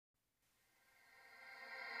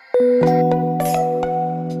Welcome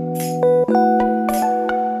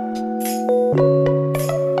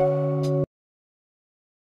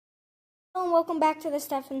back to the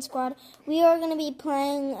Stefan Squad. We are going to be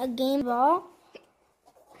playing a game of ball.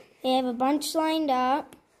 They have a bunch lined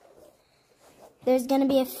up. There's going to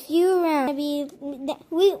be a few rounds.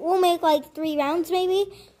 We'll make like 3 rounds maybe,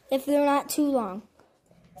 if they're not too long.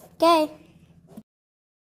 Okay.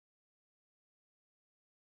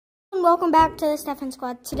 Welcome back to the Stefan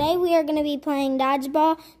Squad. Today we are going to be playing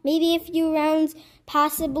dodgeball, maybe a few rounds,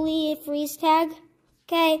 possibly a freeze tag.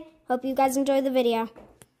 Okay, hope you guys enjoy the video.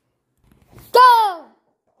 Go!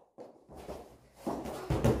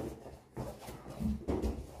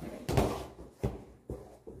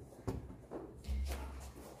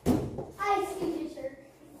 I see your shirt.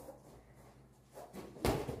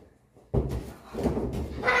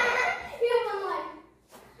 You have one life.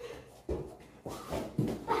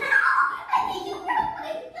 I think you broke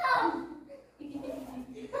my thumb.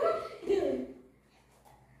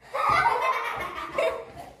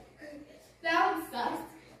 That one sucks.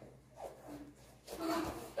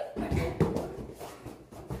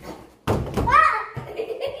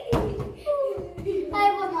 I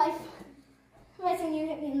have one life. Bryson, you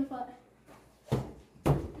hit me in the foot.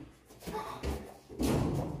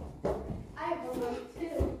 I have one life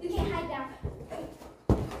too. You can't hide down.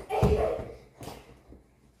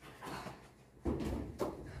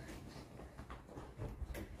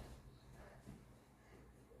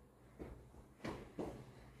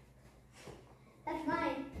 That's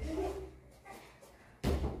mine.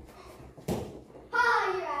 Ha,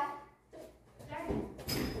 you're out.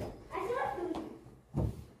 I thought you.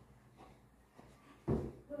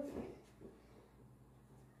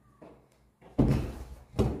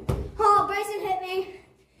 Oh, Bryson hit me.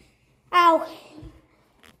 Ow.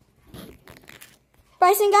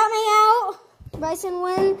 Bryson got me out. Bryson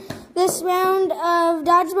win this round of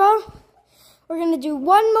dodgeball. We're going to do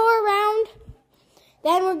one more round.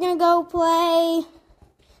 Then we're going to go play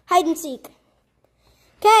hide and seek.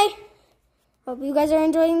 Okay. Hope you guys are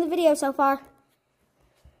enjoying the video so far.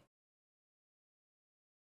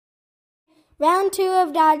 Round 2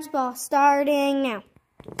 of dodgeball starting now.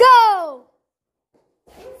 Go!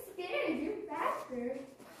 I'm scared. You're faster.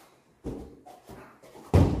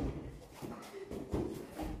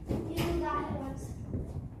 You got it once.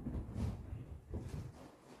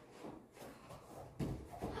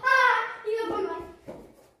 Ah! You have one life.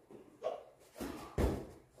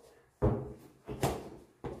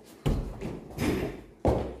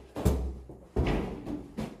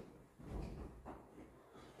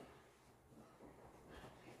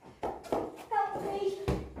 Help me.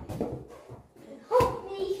 Help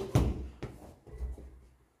me.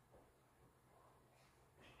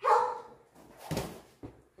 Help.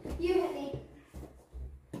 You hit me.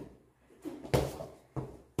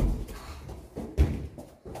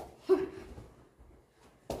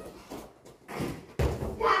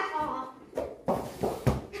 Back off. I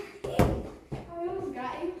almost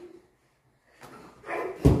got you. I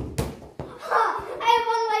have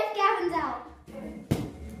one life. Gavin's out.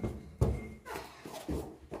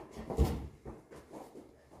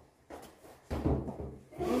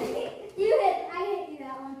 You hit. I hit you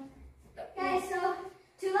that one. Guys, so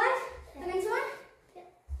 2 lives. The next one.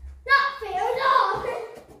 Not fair at all.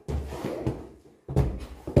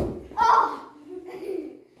 Oh.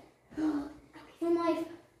 1 life.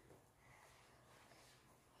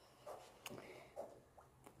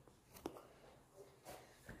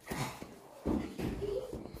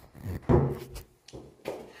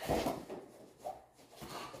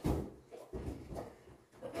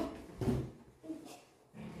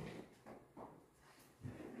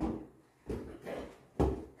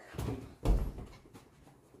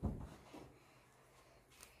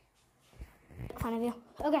 Fun of you.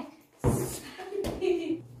 Okay.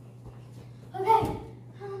 Okay.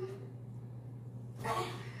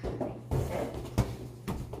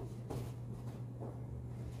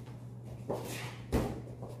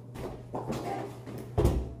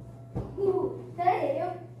 Ooh, did I hit you?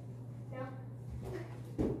 No.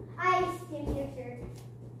 I skipped your shirt.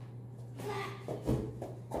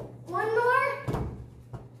 One more.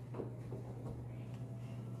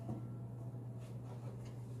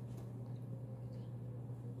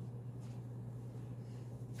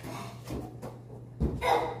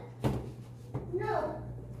 No.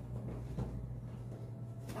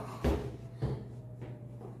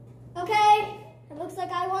 Okay, it looks like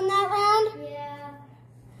I won that round. Yeah.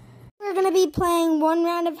 We're going to be playing 1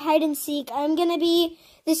 round of hide and seek. I'm going to be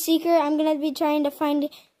the seeker. I'm going to be trying to find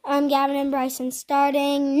Gavin and Bryson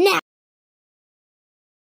starting now.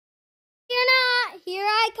 You're not. Here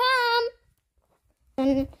I come.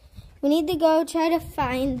 And we need to go try to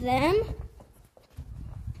find them.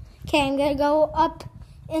 Okay, I'm going to go up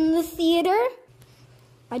in the theater.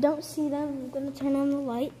 I don't see them. I'm going to turn on the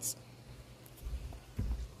lights.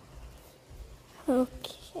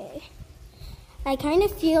 Okay. I kind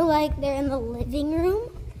of feel like they're in the living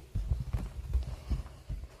room.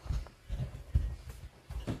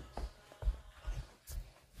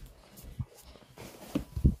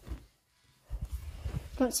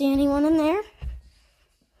 Don't see anyone in there.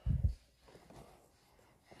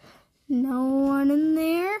 No one in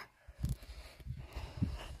there.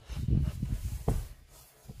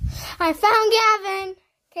 I found Gavin.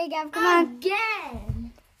 Okay, Gavin, come on.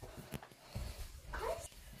 Again.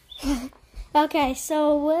 Okay,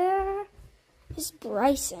 so where is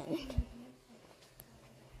Bryson?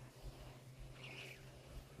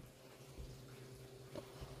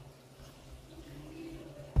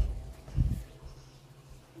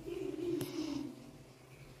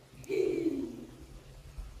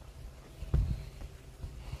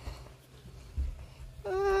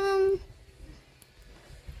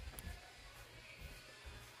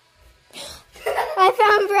 I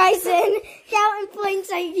found Bryson. Out in plain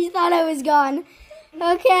sight, he thought I was gone.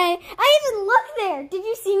 Okay, I even looked there. Did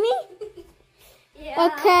you see me?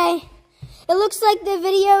 Yeah. Okay, it looks like the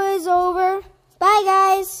video is over. Bye,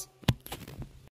 guys.